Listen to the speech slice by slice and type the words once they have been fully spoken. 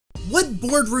What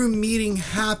boardroom meeting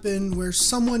happened where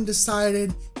someone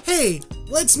decided, hey,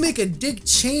 let's make a Dick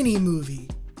Cheney movie?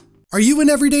 Are you an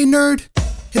everyday nerd?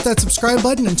 Hit that subscribe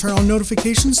button and turn on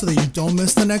notifications so that you don't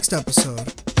miss the next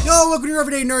episode. Yo, welcome to your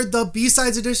Everyday Nerd, the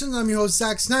B-Sides edition. I'm your host,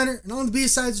 Zack Snyder, and on the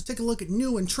B-Sides, we take a look at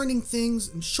new and trending things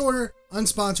in shorter,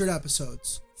 unsponsored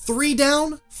episodes. 3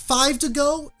 down, 5 to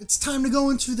go. It's time to go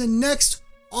into the next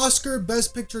Oscar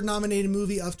Best Picture nominated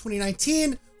movie of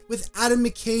 2019 with Adam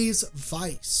McKay's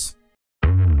Vice.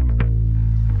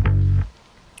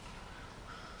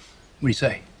 What do you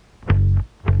say?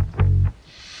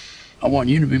 I want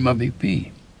you to be my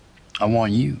VP. I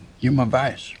want you. You're my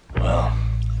vice. Well,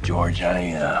 George,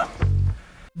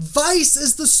 Vice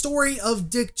is the story of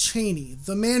Dick Cheney,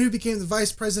 the man who became the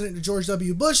vice president of George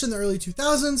W. Bush in the early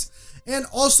 2000s, and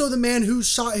also the man who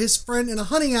shot his friend in a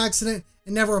hunting accident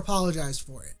and never apologized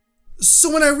for it.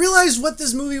 So when I realized what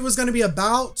this movie was going to be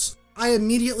about, I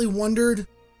immediately wondered,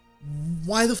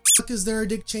 why the fuck is there a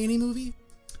Dick Cheney movie?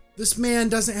 This man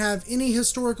doesn't have any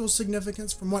historical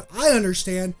significance from what I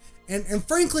understand, and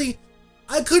frankly,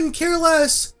 I couldn't care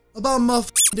less about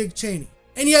motherfucking Dick Cheney.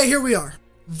 And yet here we are.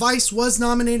 Vice was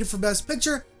nominated for Best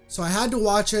Picture, so I had to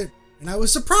watch it, and I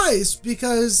was surprised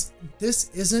because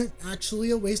this isn't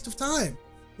actually a waste of time.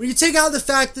 When you take out the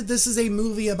fact that this is a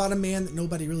movie about a man that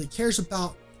nobody really cares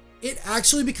about, it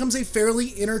actually becomes a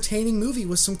fairly entertaining movie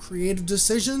with some creative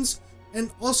decisions and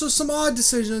also some odd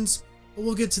decisions, but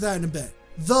we'll get to that in a bit.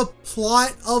 The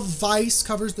plot of Vice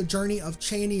covers the journey of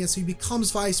Cheney as he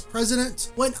becomes vice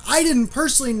president. What I didn't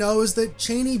personally know is that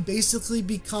Cheney basically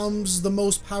becomes the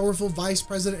most powerful vice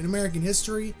president in American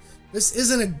history. This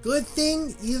isn't a good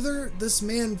thing either. This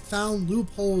man found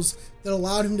loopholes that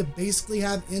allowed him to basically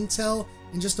have intel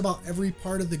in just about every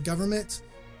part of the government.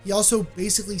 He also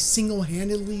basically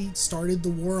single-handedly started the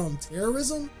war on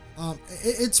terrorism.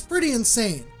 It's pretty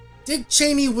insane. Dick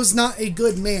Cheney was not a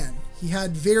good man. He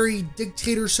had very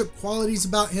dictatorship qualities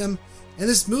about him, and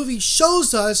this movie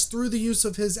shows us through the use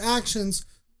of his actions,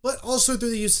 but also through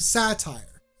the use of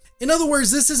satire. In other words,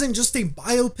 this isn't just a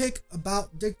biopic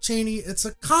about Dick Cheney, it's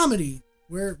a comedy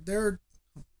where they're...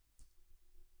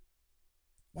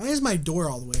 Why is my door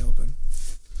all the way open?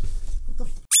 What the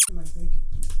f am I thinking?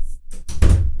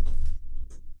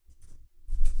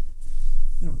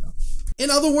 There we go. In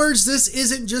other words, this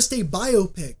isn't just a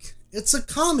biopic, it's a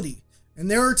comedy. And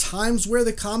there are times where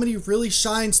the comedy really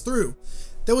shines through.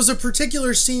 There was a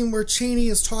particular scene where Cheney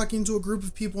is talking to a group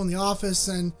of people in the office,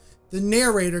 and the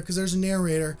narrator, because there's a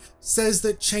narrator, says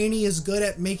that Cheney is good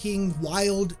at making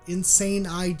wild, insane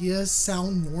ideas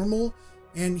sound normal.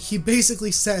 And he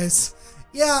basically says,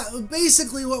 yeah,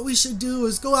 basically what we should do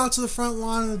is go out to the front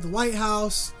lawn of the White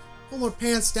House, pull our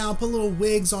pants down, put little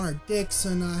wigs on our dicks,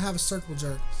 and have a circle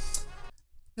jerk.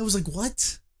 It was like,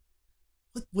 what?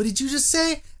 What did you just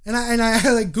say? And I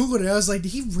like Googled it. I was like,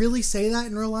 did he really say that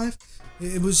in real life?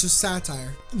 It was just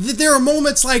satire. There are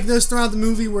moments like this throughout the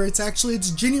movie where it's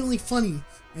genuinely funny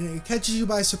and it catches you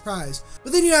by surprise.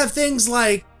 But then you have things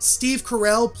like Steve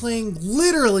Carell playing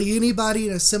literally anybody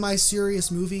in a semi-serious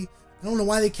movie. I don't know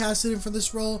why they casted him for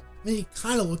this role. I mean, he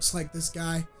kind of looks like this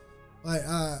guy, but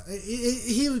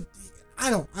I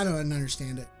don't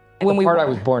understand it. When the part I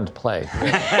was born to play.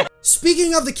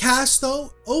 Speaking of the cast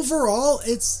though, overall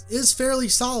it is fairly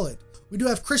solid. We do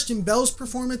have Christian Bale's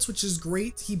performance, which is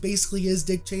great. He basically is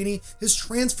Dick Cheney. His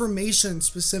transformation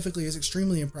specifically is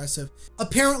extremely impressive.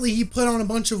 Apparently he put on a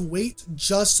bunch of weight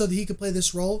just so that he could play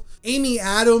this role. Amy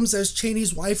Adams as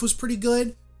Cheney's wife was pretty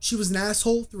good. She was an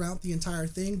asshole throughout the entire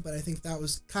thing, but I think that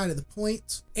was kind of the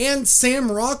point. And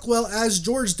Sam Rockwell as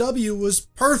George W. was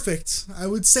perfect. I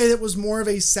would say that was more of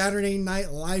a Saturday Night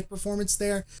Live performance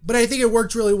there, but I think it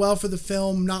worked really well for the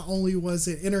film. Not only was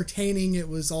it entertaining, it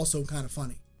was also kind of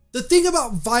funny. The thing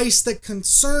about Vice that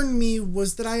concerned me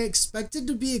was that I expected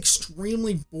to be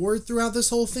extremely bored throughout this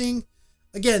whole thing.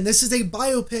 Again, this is a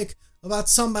biopic about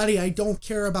somebody I don't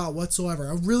care about whatsoever.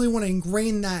 I really want to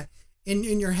ingrain that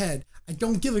in your head. I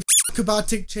don't give a fuck about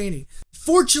Dick Cheney.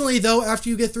 Fortunately though, after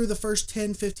you get through the first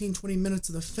 10, 15, 20 minutes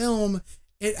of the film,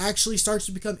 it actually starts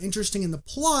to become interesting in the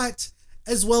plot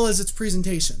as well as its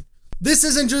presentation. This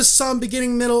isn't just some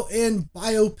beginning, middle, end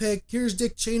biopic. Here's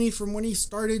Dick Cheney from when he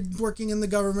started working in the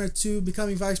government to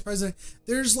becoming vice president.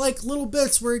 There's like little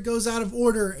bits where it goes out of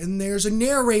order, and there's a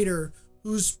narrator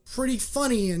who's pretty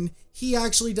funny, and he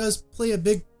actually does play a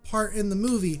big part in the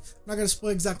movie. I'm not going to spoil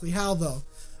exactly how though.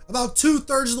 About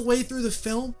 2/3 of the way through the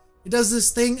film, it does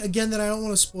this thing, again, that I don't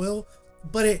want to spoil,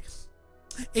 but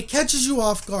it catches you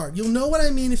off guard. You'll know what I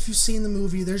mean if you've seen the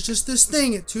movie. There's just this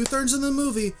thing at 2/3 of the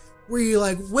movie where you're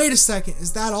like, wait a second,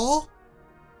 is that all?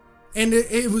 And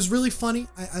it was really funny.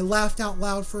 I laughed out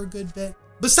loud for a good bit.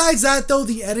 Besides that though,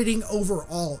 the editing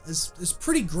overall is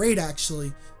pretty great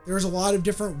actually. There's a lot of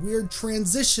different weird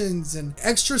transitions and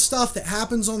extra stuff that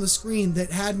happens on the screen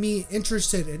that had me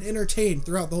interested and entertained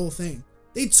throughout the whole thing.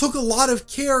 They took a lot of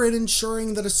care in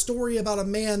ensuring that a story about a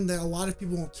man that a lot of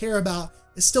people won't care about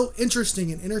is still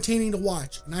interesting and entertaining to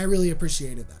watch, and I really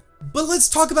appreciated that. But let's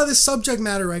talk about this subject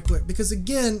matter right quick, because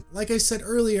again, like I said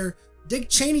earlier, Dick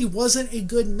Cheney wasn't a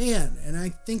good man, and I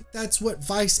think that's what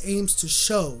Vice aims to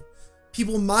show.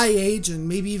 People my age, and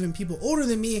maybe even people older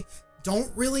than me,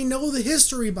 don't really know the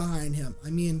history behind him.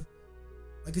 I mean,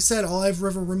 like I said, all I've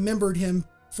ever remembered him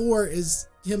for is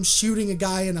him shooting a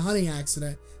guy in a hunting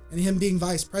accident and him being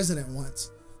vice president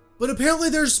once. But apparently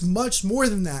there's much more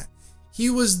than that. He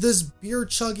was this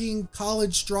beer-chugging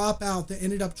college dropout that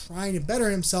ended up trying to better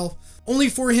himself, only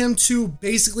for him to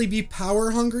basically be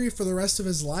power-hungry for the rest of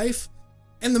his life.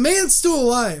 And the man's still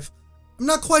alive. I'm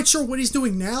not quite sure what he's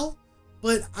doing now,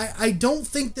 but I don't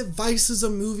think that Vice is a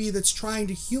movie that's trying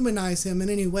to humanize him in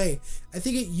any way. I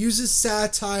think it uses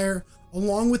satire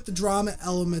along with the drama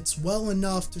elements well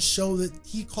enough to show that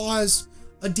he caused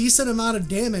a decent amount of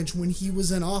damage when he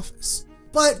was in office.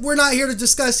 But we're not here to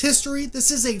discuss history. This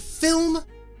is a film.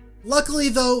 Luckily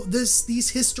though,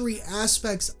 these history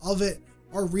aspects of it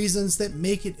are reasons that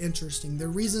make it interesting. They're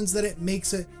reasons that it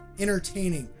makes it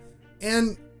entertaining.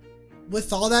 And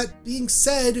with all that being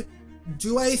said,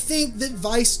 do I think that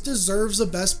Vice deserves a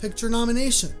Best Picture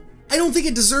nomination? I don't think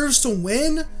it deserves to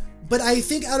win, but I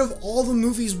think out of all the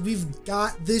movies we've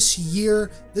got this year,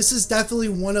 this is definitely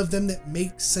one of them that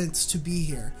makes sense to be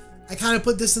here. I kind of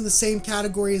put this in the same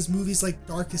category as movies like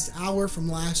Darkest Hour from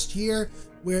last year,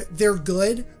 where they're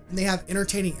good and they have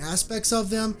entertaining aspects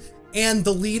of them, and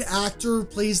the lead actor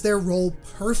plays their role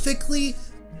perfectly,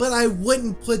 but I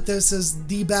wouldn't put this as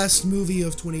the best movie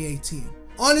of 2018.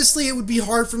 Honestly, it would be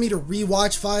hard for me to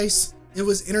rewatch Vice. It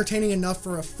was entertaining enough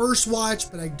for a first watch,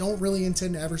 but I don't really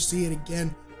intend to ever see it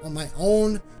again on my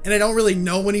own. And I don't really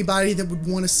know anybody that would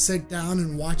want to sit down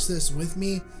and watch this with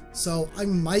me. So I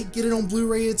might get it on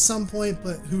Blu-ray at some point,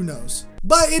 but who knows.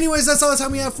 But anyways, that's all the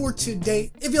time we have for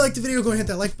today. If you liked the video, go ahead and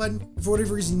hit that like button. If for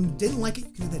whatever reason you didn't like it,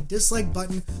 you can hit that dislike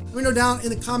button. Let me know down in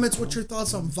the comments what your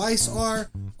thoughts on Vice are.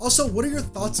 Also, what are your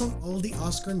thoughts on all the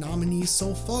Oscar nominees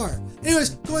so far?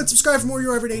 Anyways, go ahead and subscribe for more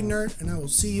Your Everyday Nerd, and I will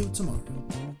see you tomorrow.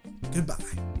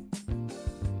 Goodbye.